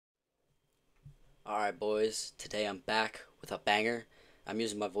Alright boys, today I'm back with a banger. I'm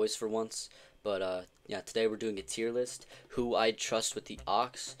using my voice for once, but yeah, today we're doing a tier list, who I trust with the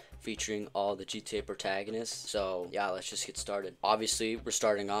aux, featuring all the GTA protagonists. So yeah, let's just get started. Obviously, we're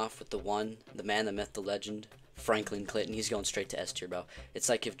starting off with the one, the man, the myth, the legend, Franklin Clinton. He's going straight to S tier, bro. It's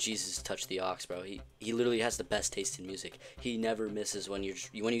like if Jesus touched the aux, bro. He literally has the best taste in music. He never misses when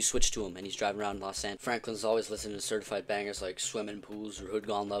you switch to him and he's driving around Los Angeles. Franklin's always listening to certified bangers like Swimming Pools or Hood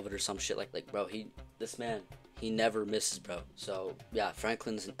Gone Love It or some shit like bro, this man, he never misses, bro. So yeah,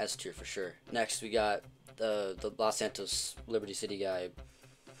 Franklin's an S tier for sure. Next we got the Los Santos Liberty City guy.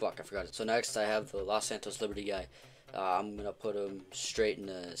 Fuck, I forgot it. So next I have the Los Santos Liberty guy. I'm gonna put him straight in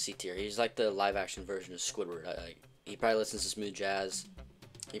the C tier. He's like the live action version of Squidward. He probably listens to smooth jazz.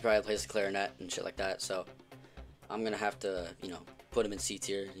 He probably plays the clarinet and shit like that. So I'm gonna have to, put him in C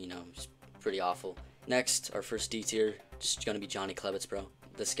tier. He's pretty awful. Next, our first D tier, just gonna be Johnny Klevitz, bro.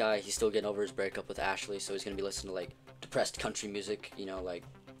 This guy, he's still getting over his breakup with Ashley, so he's gonna be listening to like depressed country music. Like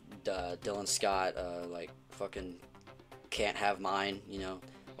Dylan Scott, like fucking Can't Have Mine,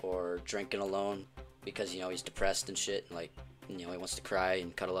 or Drinking Alone, because he's depressed and shit, and like he wants to cry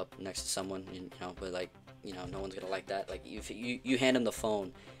and cuddle up next to someone, but like no one's gonna like that. Like if you hand him the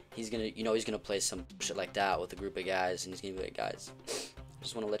phone, he's gonna play some shit like that with a group of guys, and he's gonna be like, guys, I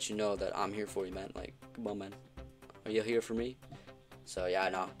just want to let you know that I'm here for you, man. Like, come on, man, are you here for me? So yeah,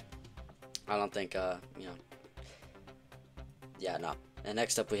 no, I don't think yeah, no. And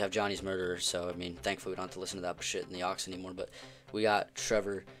next up we have Johnny's Murderer. So I mean, thankfully we don't have to listen to that shit in the aux anymore. But we got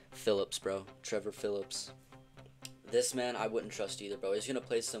Trevor Phillips, bro. Trevor Phillips. This man I wouldn't trust either, bro. He's gonna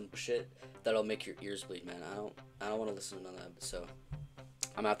play some shit that'll make your ears bleed, man. I don't want to listen to none of that. So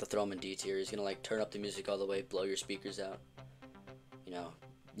I'm gonna have to throw him in D tier. He's gonna like turn up the music all the way, blow your speakers out. You know,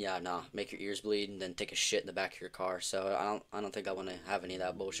 yeah, nah, make your ears bleed, and then take a shit in the back of your car. So I don't think I want to have any of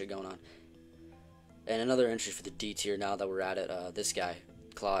that bullshit going on. And another entry for the D tier now that we're at it, this guy,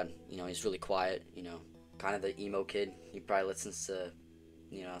 Claude, he's really quiet, kind of the emo kid. He probably listens to,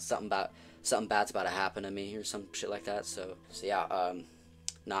 something bad's about to happen to me or some shit like that. So yeah,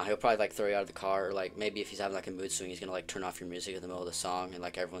 nah, he'll probably like throw you out of the car, or like maybe if he's having like a mood swing, he's gonna like turn off your music in the middle of the song, and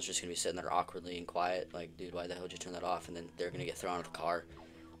like everyone's just gonna be sitting there awkwardly and quiet, like, dude, why the hell did you turn that off? And then they're gonna get thrown out of the car.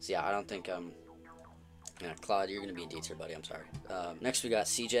 So yeah, I don't think yeah, Claude, you're gonna be in D tier, buddy. I'm sorry. Next we got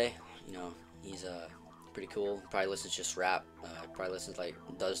CJ. He's pretty cool. Probably listens to just rap. Probably listens like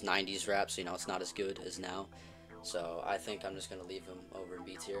does 90s rap, so it's not as good as now. So I think I'm just gonna leave him over in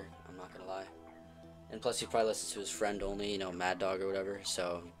B tier. I'm not gonna lie. And plus he probably listens to his friend only, Mad Dog or whatever.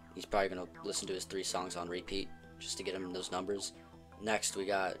 So he's probably gonna listen to his 3 songs on repeat just to get him those numbers. Next we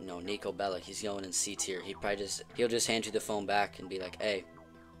got Nico Bella. He's going in C tier. He'll just hand you the phone back and be like, hey,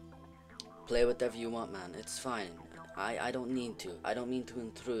 play whatever you want, man. It's fine. I don't need to. I don't mean to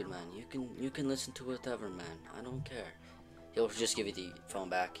intrude, man. You can listen to whatever, man. I don't care. He'll just give you the phone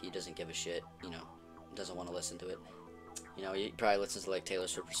back. He doesn't give a shit. Doesn't want to listen to it. He probably listens to like Taylor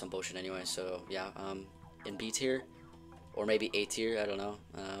Swift or some bullshit anyway. So yeah, in B tier, or maybe A tier. I don't know.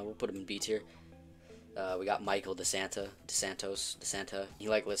 We'll put him in B tier. We got Michael DeSanta. He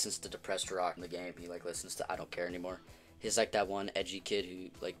like listens to depressed rock in the game. He like listens to I Don't Care Anymore. He's like that one edgy kid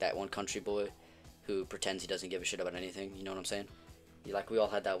who, like that one country boy who pretends he doesn't give a shit about anything. You know what I'm saying? We all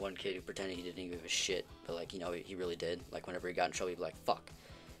had that one kid who pretended he didn't give a shit, but like, he really did. Like whenever he got in trouble, he'd be like, fuck.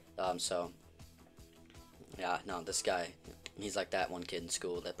 So yeah, no, this guy, he's like that one kid in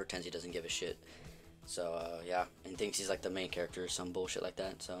school that pretends he doesn't give a shit. So yeah, and thinks he's like the main character or some bullshit like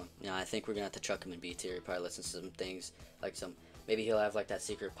that. So yeah, I think we're gonna have to chuck him in B tier. He probably listens to some things, like maybe he'll have like that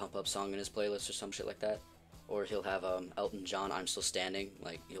secret pump up song in his playlist or some shit like that. Or he'll have Elton John, I'm Still Standing.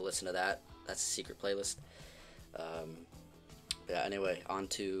 Like, you'll listen to that. That's a secret playlist. Yeah, anyway, on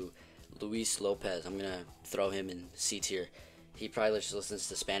to Luis Lopez. I'm going to throw him in C tier. He probably just listens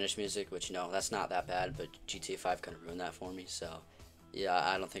to Spanish music, which, that's not that bad, but GTA 5 kind of ruined that for me. So, yeah,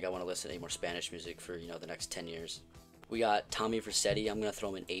 I don't think I want to listen to any more Spanish music for, the next 10 years. We got Tommy Vercetti. I'm going to throw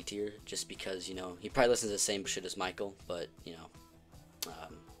him in A tier just because, he probably listens to the same shit as Michael, but,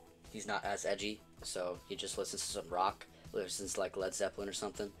 he's not as edgy, so he just listens to some rock, listens to like Led Zeppelin or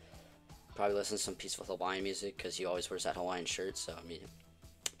something. Probably listens to some peaceful Hawaiian music because he always wears that Hawaiian shirt, so I mean,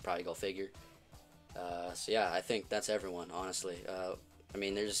 probably go figure. So yeah, I think that's everyone, honestly. I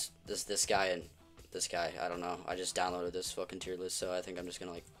mean, there's this guy and this guy, I don't know. I just downloaded this fucking tier list, so I think I'm just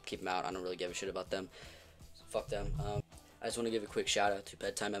gonna like keep them out. I don't really give a shit about them. So fuck them. I just want to give a quick shout out to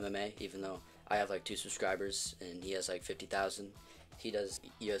Bedtime MMA, even though I have like 2 subscribers and he has like 50,000. He does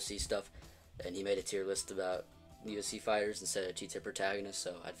UFC stuff, and he made a tier list about UFC fighters instead of GTA protagonists,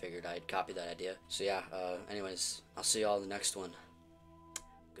 so I figured I'd copy that idea. So yeah, anyways, I'll see y'all in the next one.